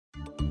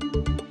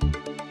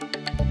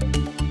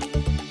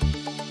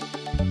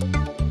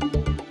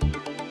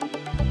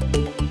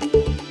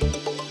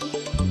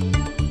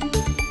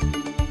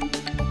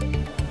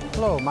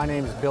Hello, my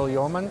name is Bill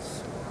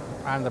Yeomans.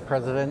 I'm the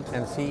President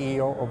and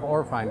CEO of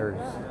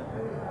Orefinders.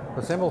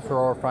 The symbol for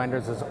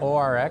Orefinders is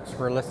ORX.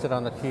 We're listed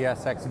on the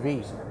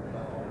TSXV.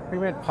 We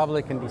went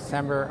public in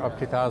December of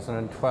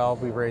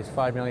 2012. We raised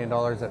 $5 million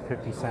at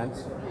 50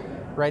 cents,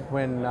 right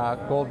when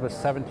gold was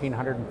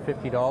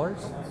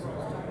 $1,750.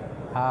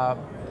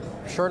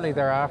 Shortly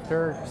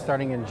thereafter,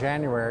 starting in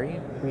January,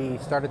 we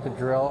started to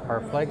drill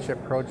our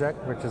flagship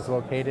project, which is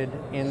located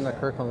in the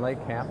Kirkland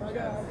Lake camp.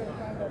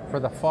 For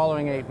the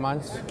following 8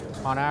 months,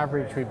 on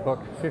average, we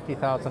booked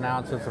 50,000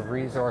 ounces of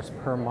resource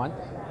per month.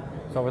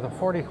 So with a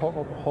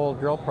 40-hole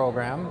drill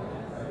program,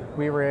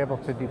 we were able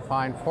to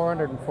define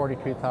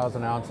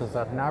 442,000 ounces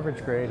at an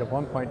average grade of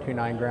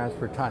 1.29 grams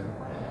per tonne.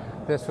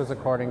 This was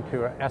according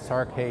to a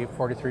SRK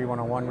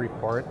 43101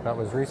 report that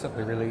was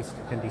recently released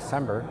in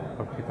December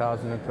of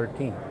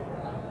 2013.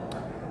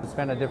 It's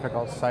been a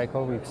difficult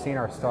cycle. We've seen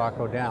our stock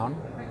go down,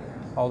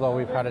 although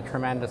we've had a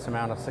tremendous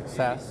amount of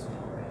success.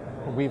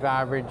 We've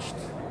averaged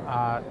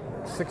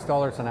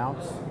 $6 an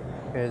ounce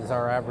is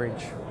our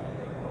average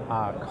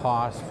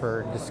cost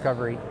for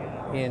discovery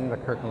in the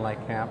Kirkland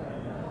Lake camp.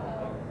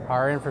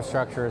 Our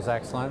infrastructure is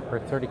excellent. We're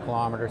 30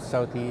 kilometers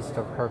southeast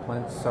of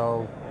Kirkland,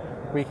 so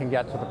we can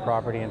get to the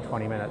property in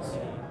 20 minutes.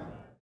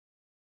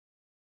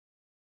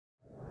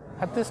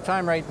 At this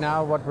time right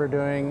now, what we're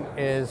doing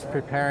is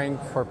preparing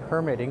for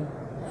permitting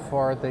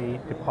for the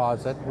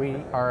deposit. We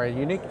are a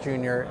unique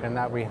junior in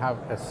that we have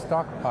a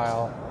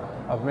stockpile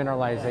of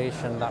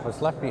mineralization that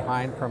was left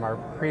behind from our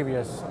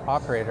previous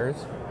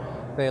operators.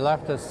 They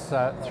left us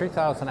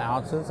 3,000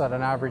 ounces at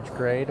an average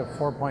grade of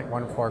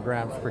 4.14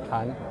 grams per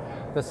tonne.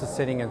 This is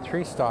sitting in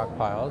 3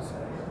 stockpiles,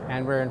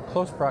 and we're in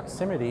close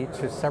proximity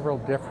to several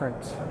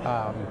different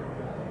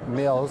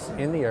mills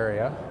in the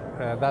area.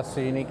 That's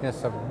the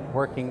uniqueness of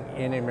working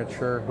in a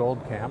mature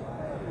gold camp.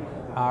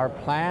 Our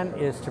plan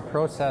is to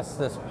process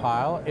this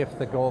pile if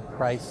the gold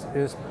price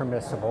is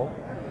permissible.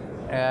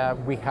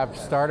 We have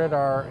started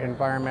our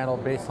environmental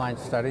baseline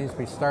studies.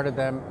 We started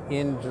them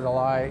in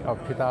July of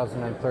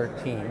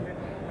 2013,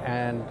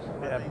 and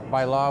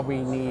by law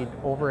we need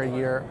over a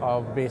year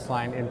of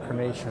baseline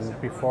information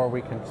before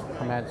we can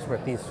commence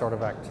with these sort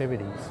of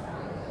activities.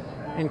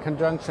 In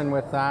conjunction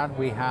with that,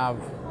 we have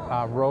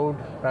a road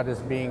that is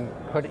being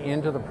put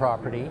into the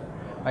property.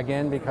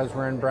 Again, because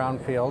we're in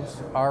brownfields,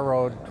 our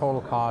road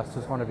total cost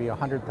is going to be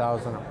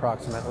 $100,000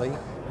 approximately,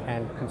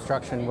 and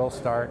construction will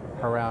start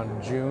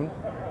around June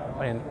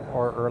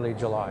or early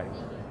July.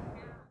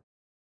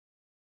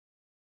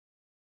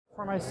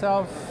 For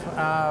myself,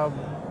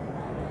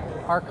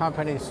 our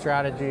company's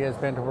strategy has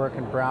been to work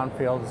in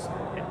brownfields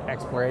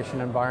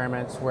exploration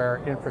environments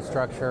where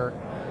infrastructure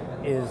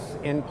is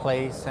in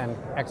place and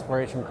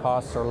exploration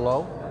costs are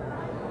low.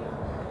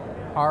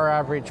 Our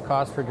average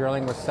cost for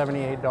drilling was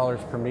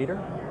 $78 per meter,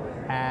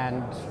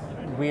 and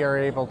we are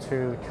able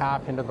to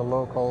tap into the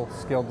local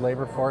skilled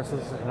labor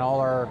forces in all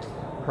our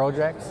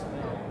projects.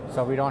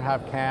 So we don't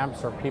have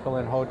camps or people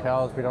in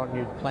hotels. We don't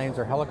need planes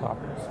or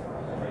helicopters.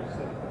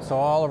 So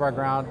all of our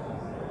ground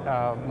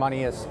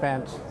money is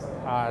spent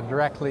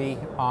directly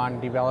on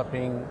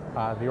developing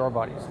the ore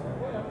bodies.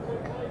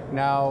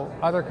 Now,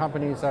 other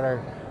companies that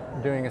are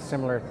doing a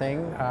similar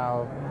thing,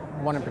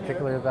 one in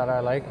particular that I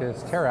like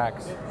is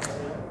TerraX,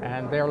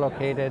 and they're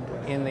located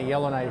in the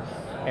Yellowknife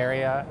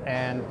area,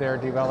 and they're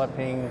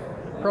developing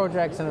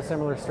projects in a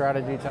similar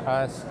strategy to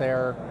us.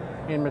 They're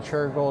in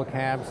mature gold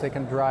camps. They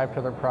can drive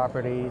to their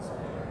properties.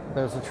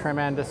 There's a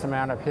tremendous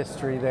amount of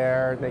history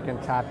there they can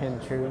tap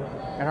into.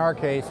 In our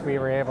case, we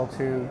were able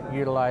to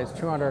utilize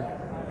 200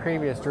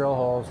 previous drill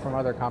holes from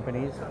other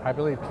companies. I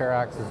believe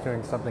TerraX is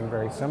doing something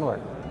very similar.